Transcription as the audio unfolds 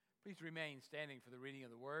Please remain standing for the reading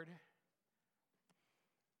of the Word. I'm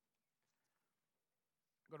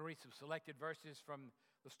going to read some selected verses from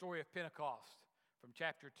the story of Pentecost, from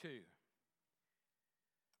chapter 2.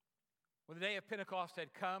 When the day of Pentecost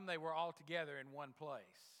had come, they were all together in one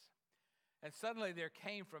place. And suddenly there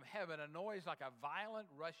came from heaven a noise like a violent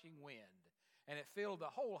rushing wind, and it filled the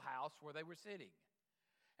whole house where they were sitting.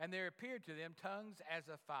 And there appeared to them tongues as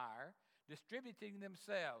of fire, distributing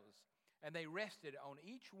themselves, and they rested on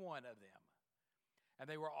each one of them. And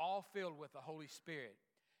they were all filled with the Holy Spirit,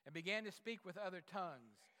 and began to speak with other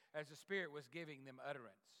tongues, as the Spirit was giving them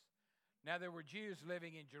utterance. Now there were Jews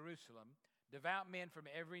living in Jerusalem, devout men from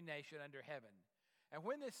every nation under heaven. And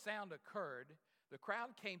when this sound occurred, the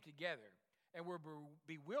crowd came together, and were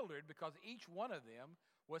bewildered, because each one of them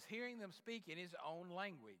was hearing them speak in his own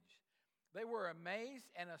language. They were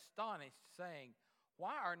amazed and astonished, saying,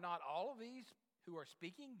 "Why are not all of these who are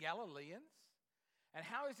speaking Galileans? And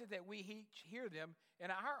how is it that we each hear them in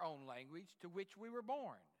our own language to which we were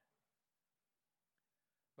born?"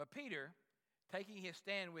 But Peter, taking his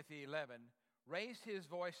stand with the 11, raised his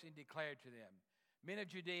voice and declared to them, "Men of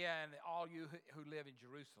Judea and all you who live in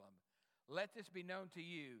Jerusalem, let this be known to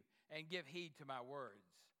you, and give heed to my words.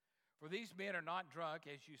 For these men are not drunk,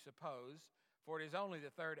 as you suppose, for it is only the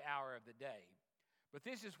third hour of the day. But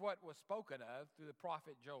this is what was spoken of through the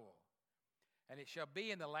prophet Joel. And it shall be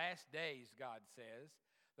in the last days, God says,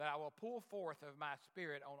 that I will pour forth of my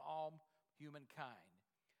Spirit on all humankind.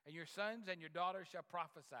 And your sons and your daughters shall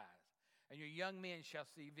prophesy, and your young men shall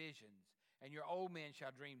see visions, and your old men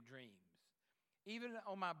shall dream dreams. Even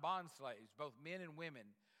on my bondslaves, both men and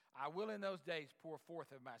women, I will in those days pour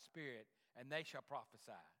forth of my Spirit, and they shall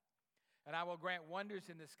prophesy. And I will grant wonders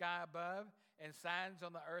in the sky above, and signs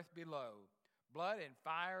on the earth below, blood and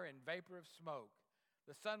fire and vapor of smoke.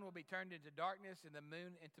 The sun will be turned into darkness, and the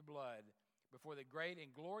moon into blood, before the great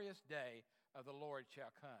and glorious day of the Lord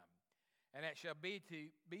shall come. And it shall be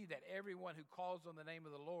that everyone who calls on the name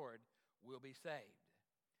of the Lord will be saved.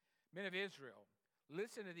 Men of Israel,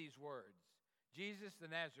 listen to these words. Jesus the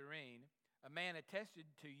Nazarene, a man attested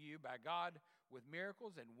to you by God with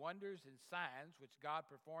miracles and wonders and signs which God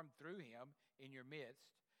performed through him in your midst,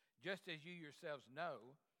 just as you yourselves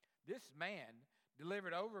know, this man,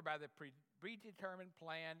 delivered over by the predetermined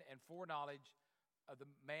plan and foreknowledge of the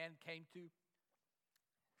man came to,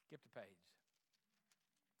 skip the page,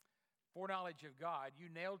 foreknowledge of God, you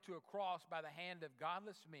nailed to a cross by the hand of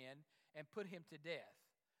godless men and put him to death.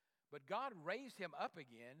 But God raised him up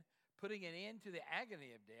again, putting an end to the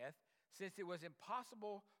agony of death, since it was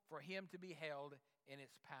impossible for him to be held in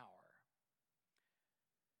its power.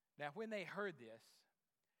 Now when they heard this,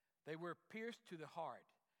 they were pierced to the heart,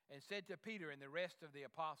 and said to Peter and the rest of the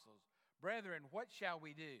apostles, "Brethren, what shall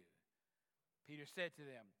we do?" Peter said to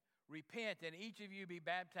them, "Repent, and each of you be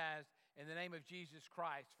baptized in the name of Jesus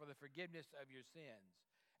Christ for the forgiveness of your sins,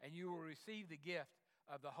 and you will receive the gift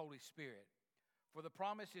of the Holy Spirit. For the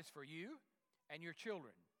promise is for you and your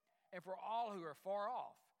children, and for all who are far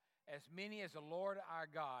off, as many as the Lord our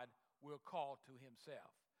God will call to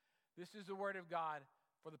himself." This is the word of God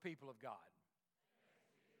for the people of God.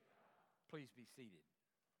 Please be seated.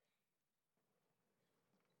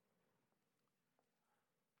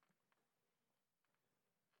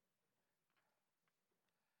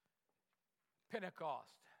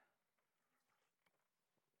 Pentecost.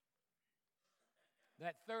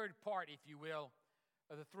 That third part, if you will,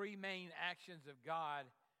 of the three main actions of God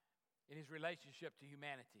in his relationship to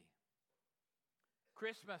humanity.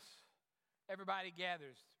 Christmas, everybody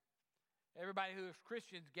gathers. Everybody who is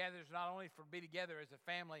Christians gathers not only to be together as a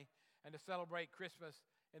family and to celebrate Christmas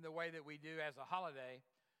in the way that we do as a holiday,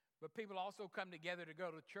 but people also come together to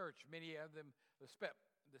go to church. Many of them,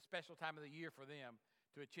 the special time of the year for them,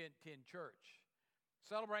 to attend church,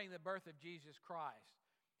 celebrating the birth of Jesus Christ,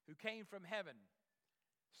 who came from heaven,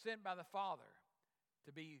 sent by the Father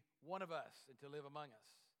to be one of us and to live among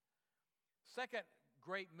us. Second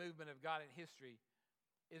great movement of God in history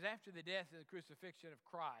is after the death and the crucifixion of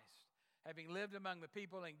Christ, having lived among the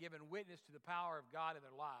people and given witness to the power of God in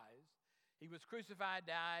their lives, he was crucified,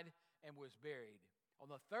 died, and was buried. On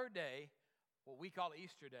the third day, what we call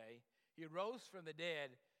Easter Day, he rose from the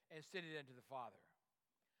dead and ascended unto the Father.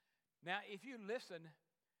 Now, if you listen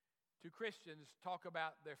to Christians talk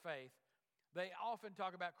about their faith, they often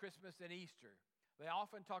talk about Christmas and Easter. They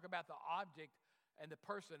often talk about the object and the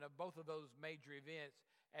person of both of those major events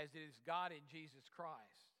as it is God in Jesus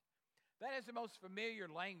Christ. That is the most familiar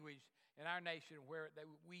language in our nation that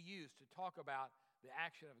we use to talk about the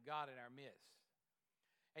action of God in our midst.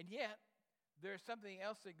 And yet, there's something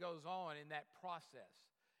else that goes on in that process.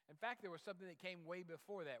 In fact, there was something that came way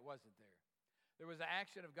before that, wasn't there? There was an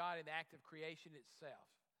action of God in the act of creation itself,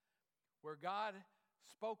 where God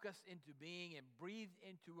spoke us into being and breathed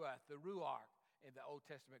into us, the Ruach, in the Old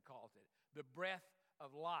Testament calls it, the breath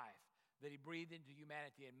of life that he breathed into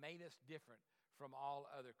humanity and made us different from all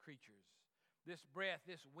other creatures. This breath,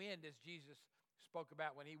 this wind, as Jesus spoke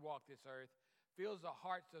about when he walked this earth, fills the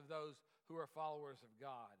hearts of those who are followers of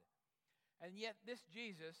God. And yet this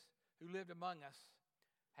Jesus, who lived among us,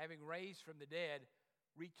 having raised from the dead,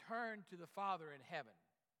 returned to the Father in heaven.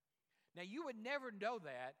 Now, you would never know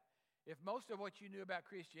that if most of what you knew about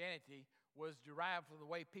Christianity was derived from the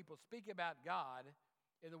way people speak about God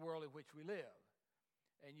in the world in which we live.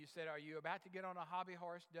 And you said, are you about to get on a hobby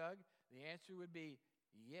horse, Doug? The answer would be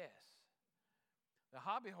yes. The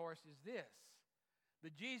hobby horse is this.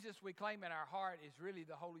 The Jesus we claim in our heart is really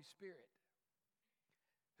the Holy Spirit,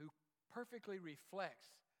 who perfectly reflects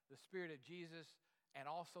the Spirit of Jesus and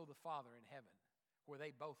also the Father in heaven, where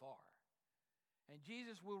they both are. And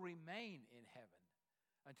Jesus will remain in heaven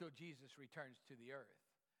until Jesus returns to the earth.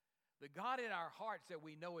 The God in our hearts that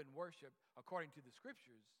we know and worship, according to the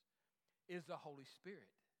Scriptures, is the Holy Spirit.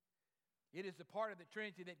 It is the part of the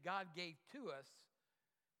Trinity that God gave to us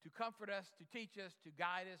to comfort us, to teach us, to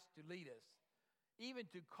guide us, to lead us, even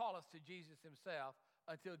to call us to Jesus himself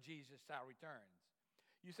until Jesus shall returns.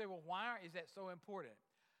 You say, well, why is that so important?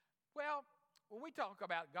 Well, when we talk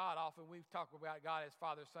about God often, we talk about God as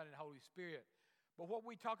Father, Son, and Holy Spirit. But what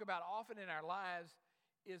we talk about often in our lives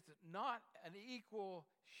is not an equal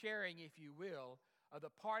sharing, if you will, of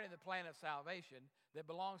the part in the plan of salvation that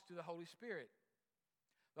belongs to the Holy Spirit.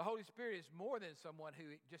 The Holy Spirit is more than someone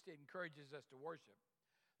who just encourages us to worship.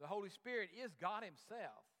 The Holy Spirit is God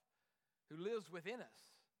himself, who lives within us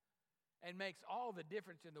and makes all the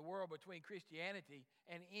difference in the world between Christianity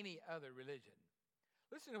and any other religion.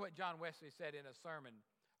 Listen to what John Wesley said in a sermon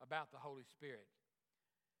about the Holy Spirit.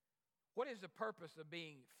 What is the purpose of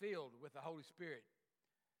being filled with the Holy Spirit?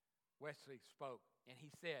 Wesley spoke, and he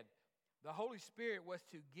said, the Holy Spirit was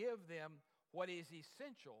to give them what is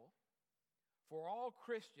essential for all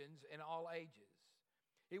Christians in all ages.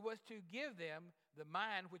 It was to give them the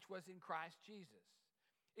mind which was in Christ Jesus.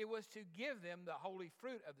 It was to give them the holy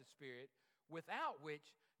fruit of the Spirit, without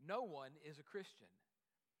which no one is a Christian.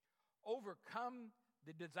 Overcome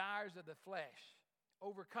the desires of the flesh,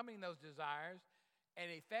 overcoming those desires and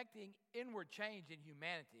effecting inward change in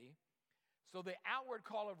humanity so the outward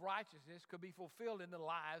call of righteousness could be fulfilled in the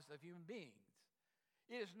lives of human beings.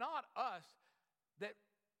 It is not us that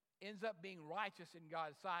ends up being righteous in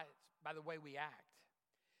God's sight by the way we act.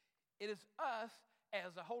 It is us,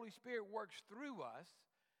 as the Holy Spirit works through us,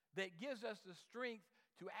 that gives us the strength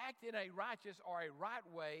to act in a righteous or a right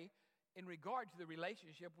way in regard to the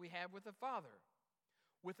relationship we have with the Father.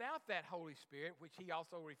 Without that Holy Spirit, which he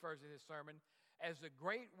also refers in his sermon as the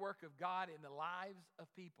great work of God in the lives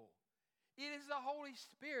of people, it is the Holy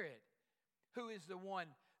Spirit who is the one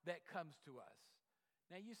that comes to us.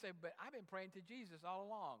 Now you say, but I've been praying to Jesus all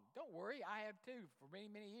along. Don't worry, I have too for many,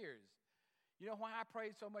 many years. You know why I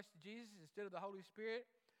prayed so much to Jesus instead of the Holy Spirit?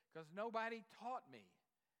 Because nobody taught me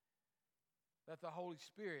that the Holy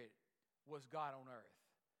Spirit was God on earth.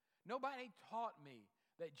 Nobody taught me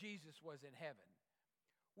that Jesus was in heaven.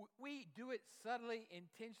 We do it subtly,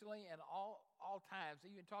 intentionally, and all times,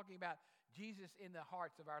 even talking about Jesus in the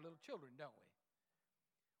hearts of our little children, don't we?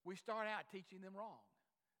 We start out teaching them wrong.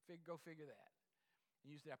 Go figure that.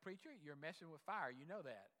 And you say, preacher, you're messing with fire. You know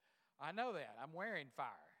that. I know that. I'm wearing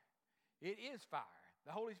fire. It is fire.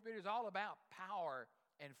 The Holy Spirit is all about power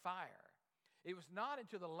and fire. It was not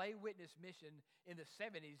until the lay witness mission in the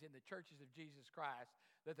 70s in the churches of Jesus Christ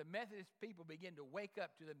that the Methodist people began to wake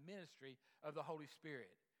up to the ministry of the Holy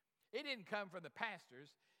Spirit. It didn't come from the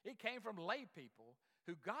pastors. It came from lay people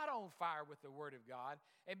who got on fire with the Word of God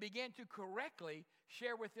and began to correctly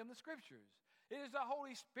share with them the Scriptures. It is the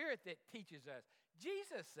Holy Spirit that teaches us.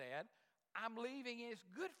 Jesus said, I'm leaving and it's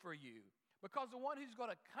good for you because the one who's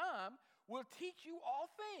going to come will teach you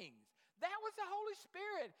all things. That was the Holy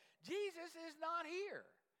Spirit. Jesus is not here.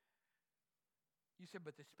 You said,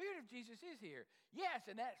 but the Spirit of Jesus is here. Yes,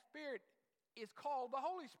 and that Spirit is called the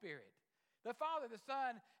Holy Spirit. The Father, the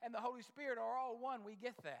Son, and the Holy Spirit are all one. We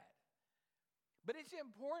get that. But it's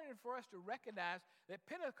important for us to recognize that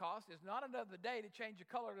Pentecost is not another day to change the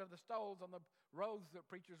color of the stoles on the robes that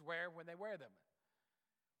preachers wear when they wear them.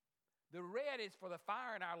 The red is for the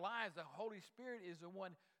fire in our lives. The Holy Spirit is the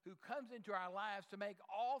one who comes into our lives to make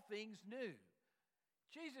all things new.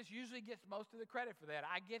 Jesus usually gets most of the credit for that.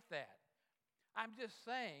 I get that. I'm just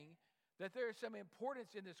saying that there is some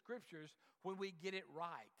importance in the Scriptures when we get it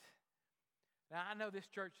right. Now, I know this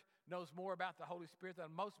church knows more about the Holy Spirit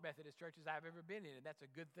than most Methodist churches I've ever been in, and that's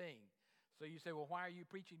a good thing. So you say, well, why are you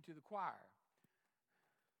preaching to the choir?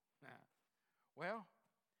 Well,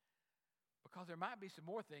 because there might be some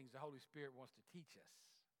more things the Holy Spirit wants to teach us.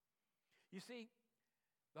 You see,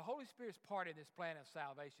 the Holy Spirit's part in this plan of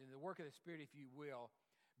salvation, the work of the Spirit, if you will,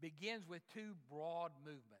 begins with two broad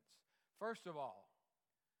movements. First of all,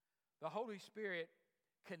 the Holy Spirit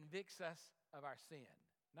convicts us of our sin.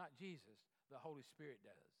 Not Jesus, the Holy Spirit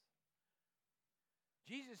does.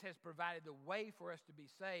 Jesus has provided the way for us to be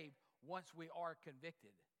saved once we are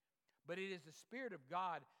convicted. But it is the Spirit of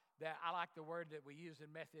God that, I like the word that we use in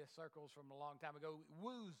Methodist circles from a long time ago,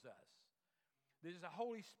 woos us. There's a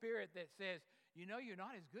Holy Spirit that says, you know, you're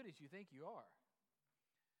not as good as you think you are.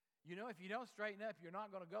 You know, if you don't straighten up, you're not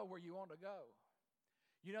going to go where you want to go.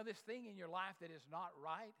 You know, this thing in your life that is not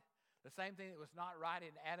right, the same thing that was not right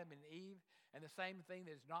in Adam and Eve, and the same thing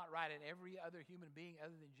that is not right in every other human being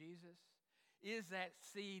other than Jesus, is that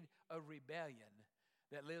seed of rebellion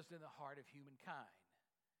that lives in the heart of humankind.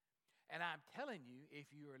 And I'm telling you,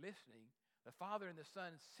 if you are listening, the Father and the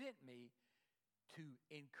Son sent me to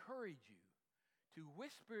encourage you, to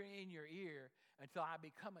whisper in your ear until I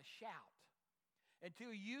become a shout.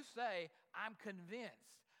 Until you say, I'm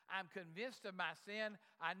convinced of my sin.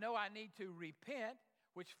 I know I need to repent,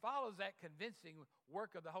 which follows that convincing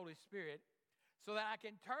work of the Holy Spirit, so that I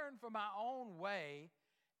can turn from my own way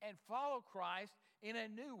and follow Christ in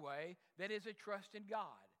a new way that is a trust in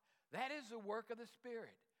God. That is the work of the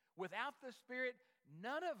Spirit. Without the Spirit,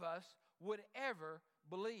 none of us would ever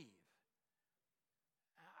believe.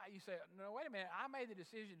 You say, no, wait a minute, I made the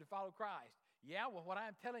decision to follow Christ. Yeah, well, what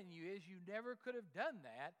I'm telling you is you never could have done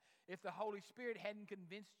that if the Holy Spirit hadn't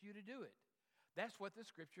convinced you to do it. That's what the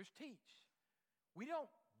Scriptures teach. We don't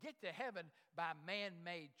get to heaven by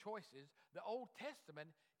man-made choices. The Old Testament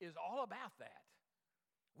is all about that.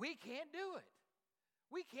 We can't do it.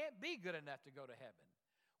 We can't be good enough to go to heaven.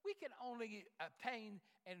 We can only obtain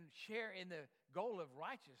and share in the goal of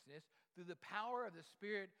righteousness through the power of the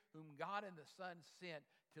Spirit whom God and the Son sent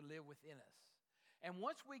to live within us. And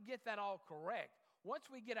once we get that all correct, once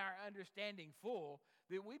we get our understanding full,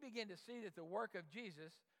 then we begin to see that the work of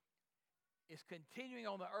Jesus is continuing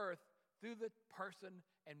on the earth through the person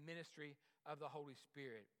and ministry of the Holy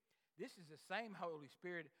Spirit. This is the same Holy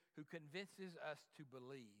Spirit who convinces us to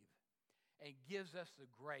believe and gives us the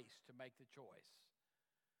grace to make the choice.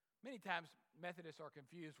 Many times, Methodists are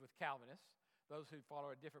confused with Calvinists, those who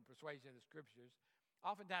follow a different persuasion of the Scriptures.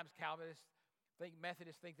 Oftentimes,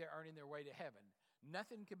 Methodists think they're earning their way to heaven.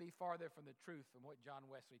 Nothing can be farther from the truth than what John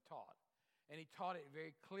Wesley taught. And he taught it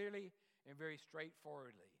very clearly and very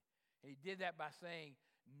straightforwardly. And he did that by saying,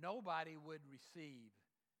 nobody would receive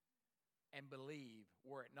and believe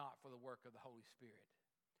were it not for the work of the Holy Spirit.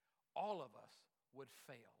 All of us would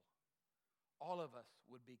fail. All of us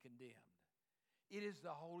would be condemned. It is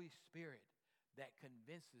the Holy Spirit that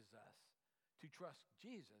convinces us to trust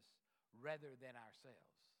Jesus rather than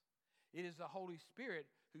ourselves. It is the Holy Spirit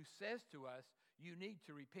who says to us, you need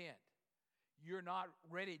to repent. You're not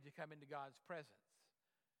ready to come into God's presence.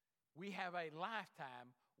 We have a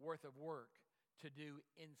lifetime worth of work to do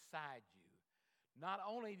inside you. Not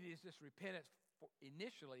only is this repentance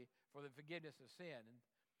initially for the forgiveness of sin,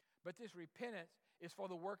 but this repentance is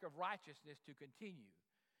for the work of righteousness to continue.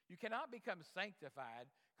 You cannot become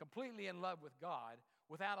sanctified, completely in love with God,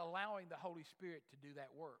 without allowing the Holy Spirit to do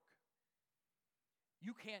that work.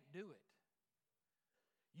 You can't do it.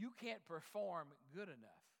 You can't perform good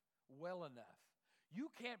enough, well enough.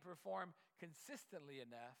 You can't perform consistently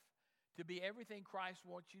enough to be everything Christ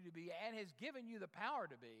wants you to be and has given you the power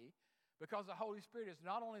to be, because the Holy Spirit is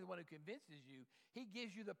not only the one who convinces you, He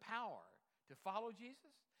gives you the power to follow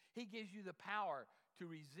Jesus. He gives you the power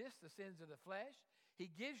to resist the sins of the flesh. He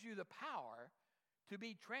gives you the power to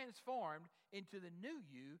be transformed into the new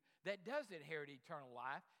you that does inherit eternal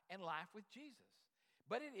life and life with Jesus.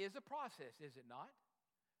 But it is a process, is it not?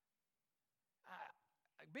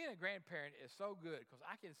 Being a grandparent is so good because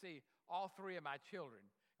I can see all three of my children,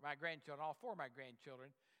 my grandchildren, all four of my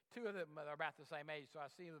grandchildren. Two of them are about the same age, so I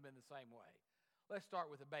see them in the same way. Let's start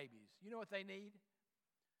with the babies. You know what they need?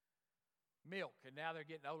 Milk. And now they're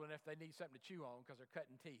getting old enough they need something to chew on because they're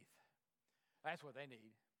cutting teeth. That's what they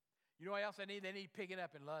need. You know what else they need? They need picking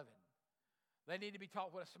up and loving. They need to be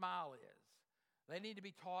taught what a smile is. They need to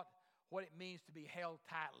be taught what it means to be held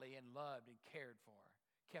tightly and loved and cared for,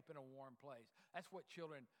 kept in a warm place. That's what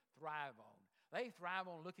children thrive on. They thrive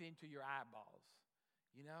on looking into your eyeballs,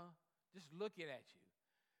 you know, just looking at you.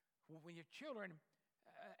 When your children,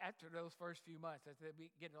 after those first few months, as they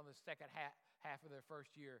get on the second half of their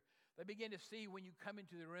first year, they begin to see when you come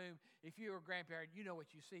into the room. If you're a grandparent, you know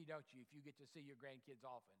what you see, don't you, if you get to see your grandkids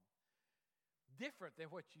often? different than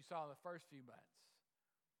what you saw in the first few months.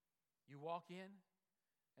 You walk in,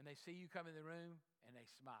 and they see you come in the room, and they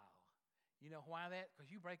smile. You know why that? Because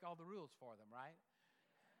you break all the rules for them, right?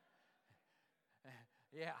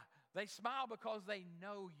 Yeah. They smile because they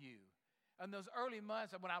know you. In those early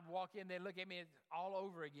months, when I walk in, they look at me all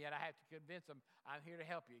over again. I have to convince them, I'm here to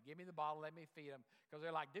help you. Give me the bottle, let me feed them. Because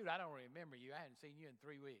they're like, dude, I don't remember you. I haven't seen you in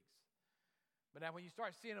 3 weeks. But now when you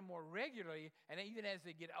start seeing them more regularly, and even as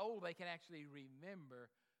they get old, they can actually remember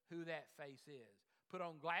who that face is. Put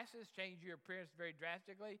on glasses, change your appearance very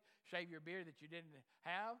drastically, shave your beard that you didn't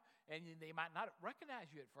have, and they might not recognize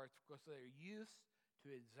you at first because they're used to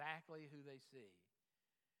exactly who they see.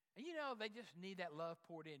 And you know, they just need that love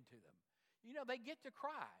poured into them. You know, they get to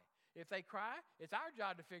cry. If they cry, it's our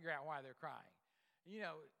job to figure out why they're crying. You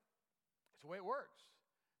know, it's the way it works.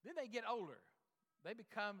 Then they get older. They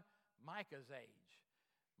become Micah's age.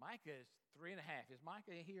 Micah is 3.5. Is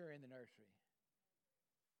Micah here in the nursery?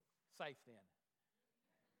 Safe then.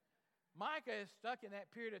 Micah is stuck in that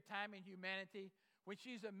period of time in humanity when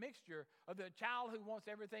she's a mixture of the child who wants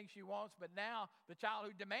everything she wants, but now the child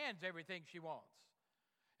who demands everything she wants.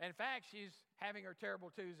 In fact, she's having her terrible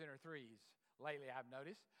 2s and her 3s lately, I've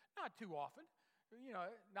noticed. Not too often. You know,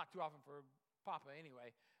 not too often for Papa anyway,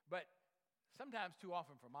 but sometimes too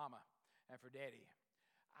often for Mama and for Daddy.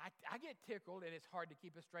 I get tickled, and it's hard to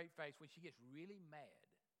keep a straight face when she gets really mad.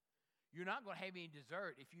 You're not going to have any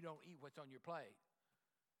dessert if you don't eat what's on your plate.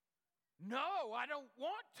 No, I don't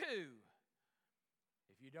want to.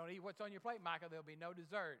 If you don't eat what's on your plate, Micah, there'll be no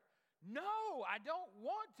dessert. No, I don't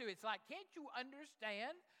want to. It's like, can't you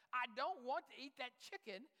understand? I don't want to eat that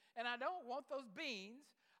chicken, and I don't want those beans.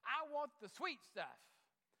 I want the sweet stuff.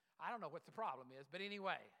 I don't know what the problem is, but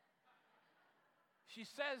anyway. She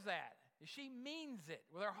says that. She means it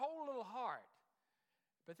with her whole little heart.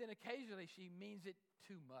 But then occasionally she means it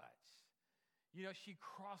too much. You know, she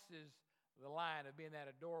crosses the line of being that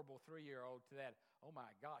adorable 3-year-old to that, oh my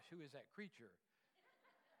gosh, who is that creature?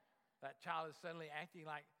 That child is suddenly acting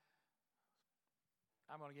like,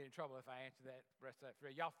 I'm going to get in trouble if I answer that rest of that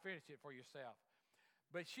phrase. Y'all finish it for yourself.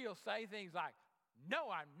 But she'll say things like,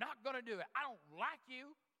 no, I'm not going to do it. I don't like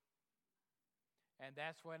you. And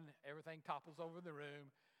that's when everything topples over the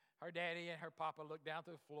room. Her daddy and her papa look down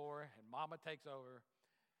to the floor, and Mama takes over,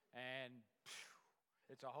 and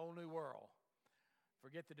it's a whole new world.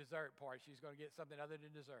 Forget the dessert part. She's going to get something other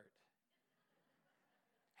than dessert.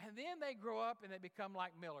 And then they grow up, and they become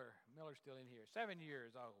like Miller. Miller's still in here, 7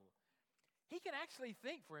 years old. He can actually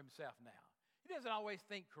think for himself now. He doesn't always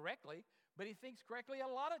think correctly, but he thinks correctly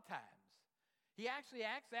a lot of times. He actually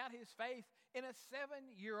acts out his faith in a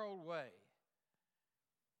 7-year-old way.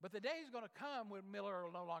 But the day is going to come when Miller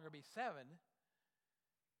will no longer be 7.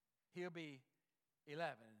 He'll be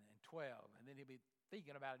 11 and 12, and then he'll be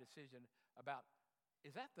thinking about a decision about,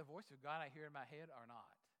 is that the voice of God I hear in my head or not?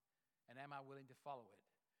 And am I willing to follow it?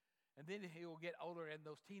 And then he will get older in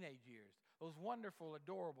those teenage years, those wonderful,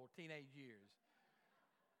 adorable teenage years.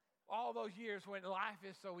 All those years when life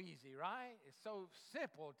is so easy, right? It's so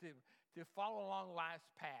simple to follow along life's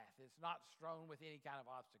path. It's not strewn with any kind of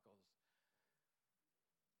obstacles.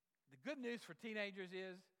 The good news for teenagers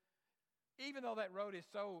is, even though that road is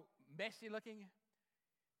so messy looking,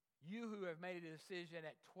 you who have made a decision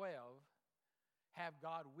at 12 have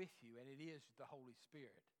God with you, and it is the Holy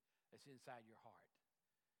Spirit that's inside your heart.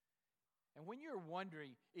 And when you're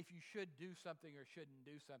wondering if you should do something or shouldn't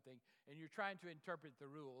do something, and you're trying to interpret the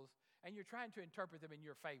rules, and you're trying to interpret them in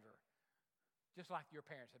your favor, just like your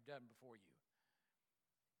parents have done before you,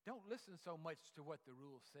 don't listen so much to what the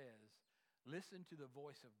rule says. Listen to the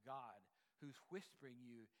voice of God who's whispering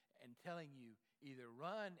you and telling you either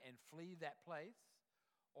run and flee that place,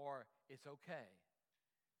 or it's okay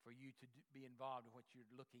for you to be involved in what you're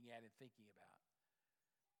looking at and thinking about.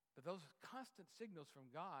 But those constant signals from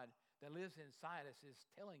God that lives inside us is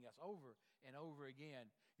telling us over and over again,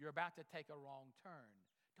 you're about to take a wrong turn.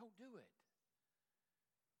 Don't do it.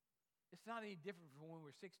 It's not any different from when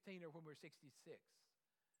we're 16 or when we're 66.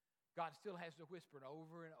 God still has to whisper it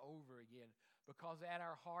over and over again, because at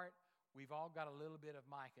our heart, we've all got a little bit of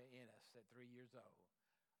Micah in us at 3 years old.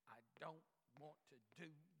 I don't want to do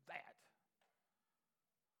that.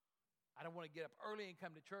 I don't want to get up early and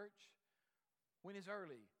come to church. When is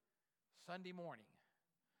early? Sunday morning.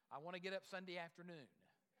 I want to get up Sunday afternoon.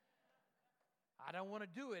 I don't want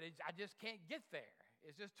to do it. I just can't get there.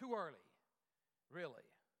 It's just too early. Really.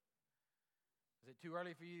 Is it too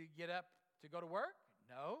early for you to get up to go to work?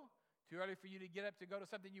 No. Too early for you to get up to go to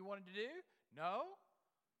something you wanted to do? No.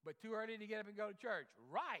 But too early to get up and go to church?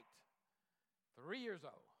 Right. 3 years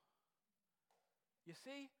old. You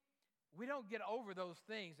see, we don't get over those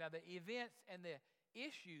things. Now, the events and the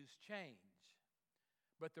issues change,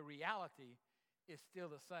 but the reality is still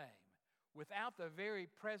the same. Without the very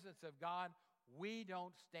presence of God, we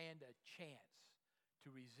don't stand a chance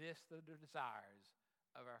to resist the desires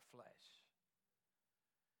of our flesh.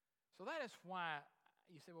 So that is why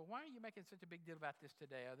you say, well, why are you making such a big deal about this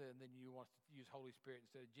today other than you want to use Holy Spirit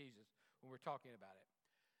instead of Jesus when we're talking about it?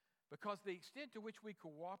 Because the extent to which we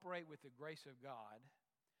cooperate with the grace of God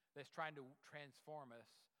that's trying to transform us,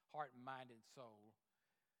 heart, mind, and soul,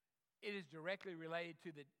 it is directly related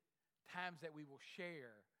to the times that we will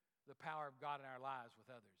share the power of God in our lives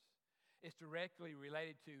with others. It's directly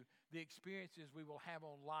related to the experiences we will have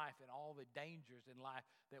on life and all the dangers in life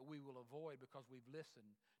that we will avoid because we've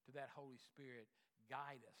listened to that Holy Spirit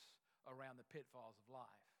guide us around the pitfalls of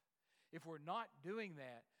life. If we're not doing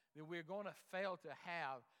that, then we're going to fail to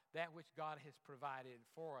have that which God has provided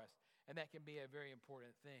for us. And that can be a very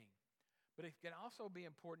important thing. But it can also be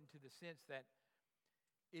important to the sense that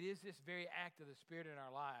it is this very act of the Spirit in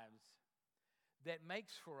our lives that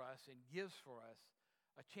makes for us and gives for us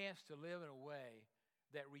a chance to live in a way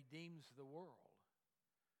that redeems the world.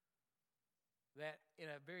 That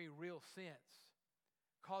in a very real sense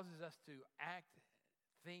causes us to act,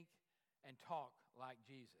 think, and talk like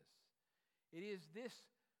Jesus. It is this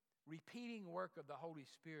repeating work of the Holy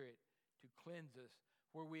Spirit to cleanse us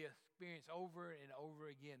where we experience over and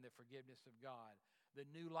over again the forgiveness of God, the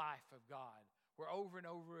new life of God, where over and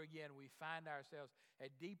over again we find ourselves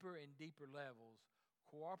at deeper and deeper levels,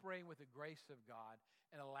 cooperating with the grace of God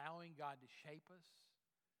and allowing God to shape us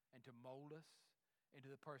and to mold us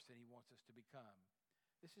into the person He wants us to become.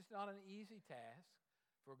 This is not an easy task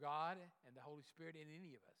for God and the Holy Spirit in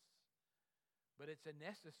any of us, but it's a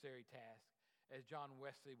necessary task, as John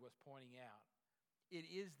Wesley was pointing out. It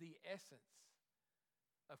is the essence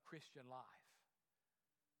of Christian life.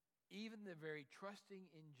 Even the very trusting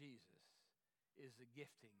in Jesus is the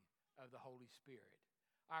gifting of the Holy Spirit.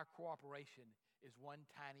 Our cooperation is one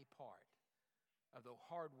tiny part of the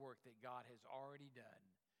hard work that God has already done,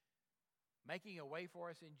 making a way for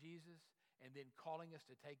us in Jesus and then calling us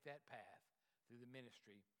to take that path through the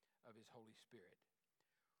ministry of His Holy Spirit.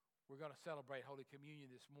 We're going to celebrate Holy Communion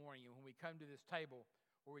this morning, and when we come to this table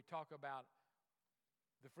where we talk about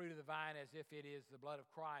the fruit of the vine as if it is the blood of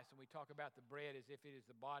Christ, and we talk about the bread as if it is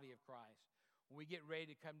the body of Christ, when we get ready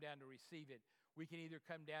to come down to receive it, we can either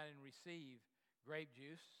come down and receive grape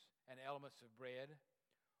juice and elements of bread,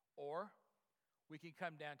 or we can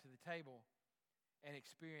come down to the table and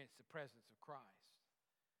experience the presence of Christ,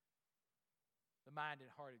 the mind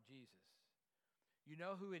and heart of Jesus. You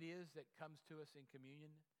know who it is that comes to us in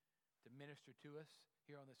communion to minister to us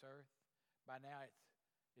here on this earth? By now,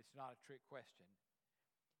 it's not a trick question.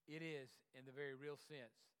 It is, in the very real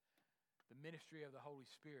sense, the ministry of the Holy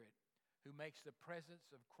Spirit who makes the presence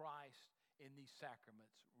of Christ in these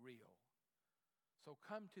sacraments real. So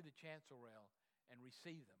come to the chancel rail and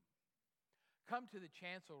receive them. Come to the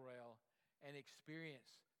chancel rail and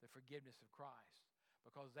experience the forgiveness of Christ,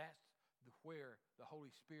 because that's where the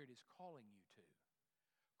Holy Spirit is calling you to.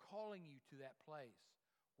 Calling you to that place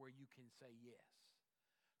where you can say yes.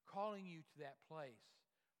 Calling you to that place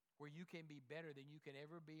where you can be better than you can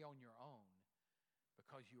ever be on your own,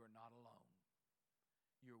 because you are not alone.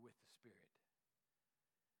 You're with the Spirit.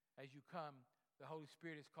 As you come, the Holy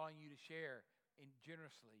Spirit is calling you to share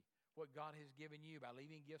generously what God has given you by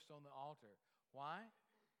leaving gifts on the altar. Why?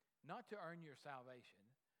 Not to earn your salvation,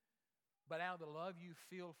 but out of the love you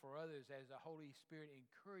feel for others as the Holy Spirit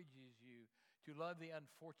encourages you to love the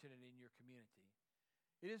unfortunate in your community.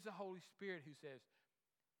 It is the Holy Spirit who says,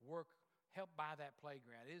 help buy that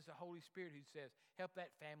playground. It is the Holy Spirit who says, help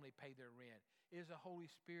that family pay their rent. It is the Holy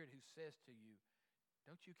Spirit who says to you,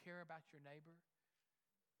 don't you care about your neighbor?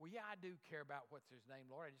 Well, yeah, I do care about what's his name,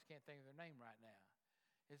 Lord. I just can't think of their name right now.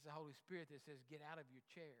 It's the Holy Spirit that says, get out of your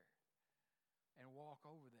chair and walk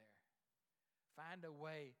over there. Find a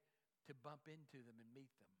way to bump into them and meet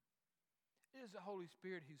them. It is the Holy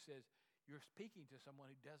Spirit who says, you're speaking to someone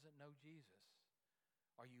who doesn't know Jesus.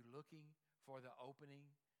 Are you looking for the opening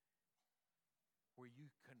where you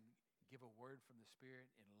can give a word from the Spirit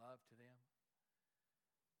in love to them?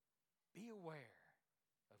 Be aware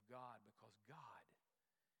of God, because God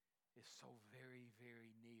is so very,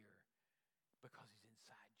 very near, because He's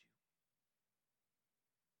inside you.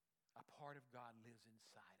 A part of God lives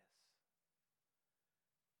inside us.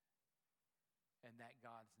 And that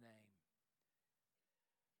God's name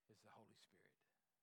is the Holy Spirit.